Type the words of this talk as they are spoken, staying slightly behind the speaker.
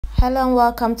Hello and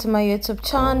welcome to my YouTube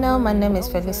channel. My name is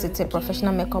Felicity,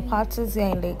 professional makeup artist here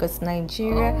in Lagos,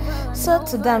 Nigeria. So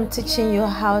today I'm teaching you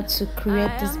how to create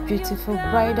this beautiful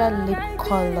bridal lip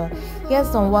color.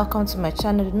 Yes, and welcome to my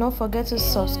channel. Do not forget to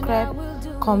subscribe,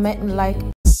 comment and like.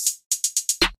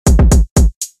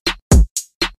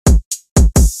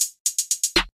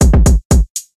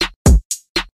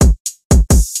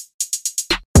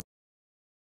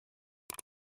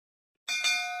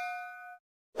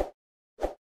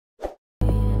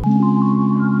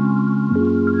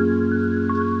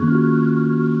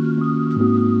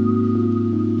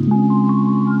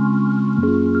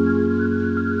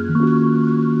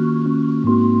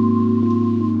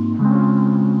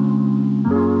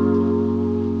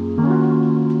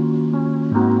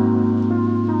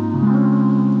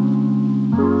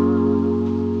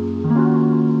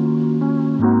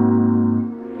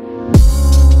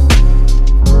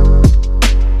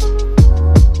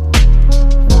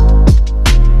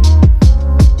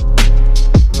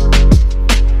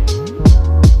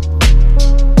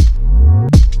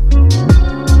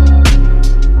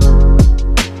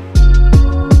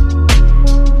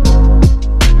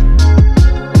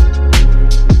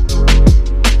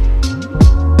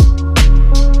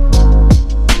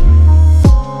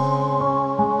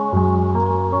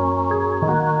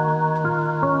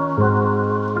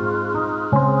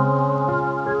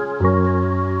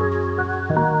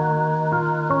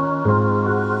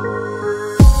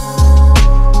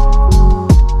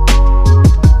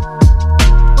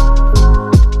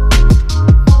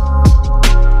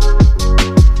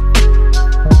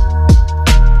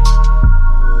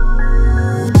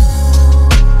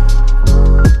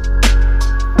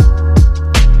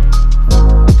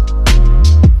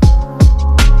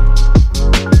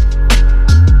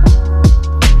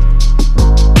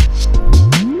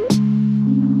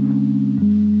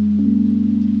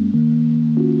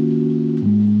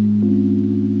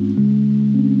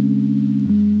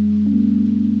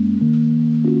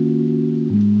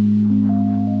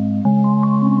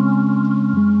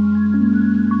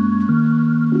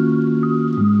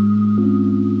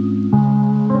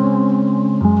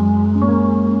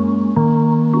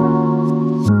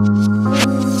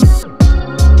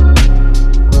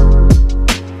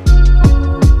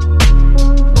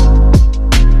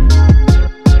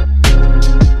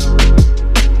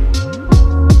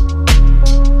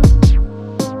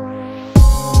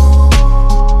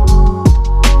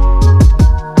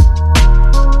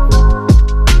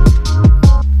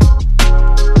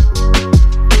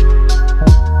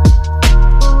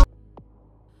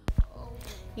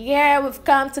 Yeah, we've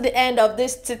come to the end of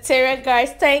this tutorial,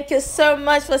 guys. Thank you so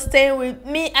much for staying with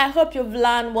me. I hope you've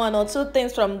learned one or two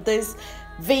things from this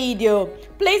video.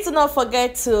 Please do not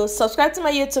forget to subscribe to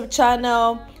my YouTube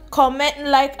channel, comment,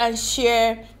 like and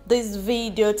share this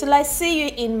video. Till I see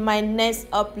you in my next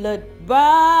upload.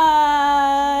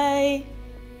 Bye.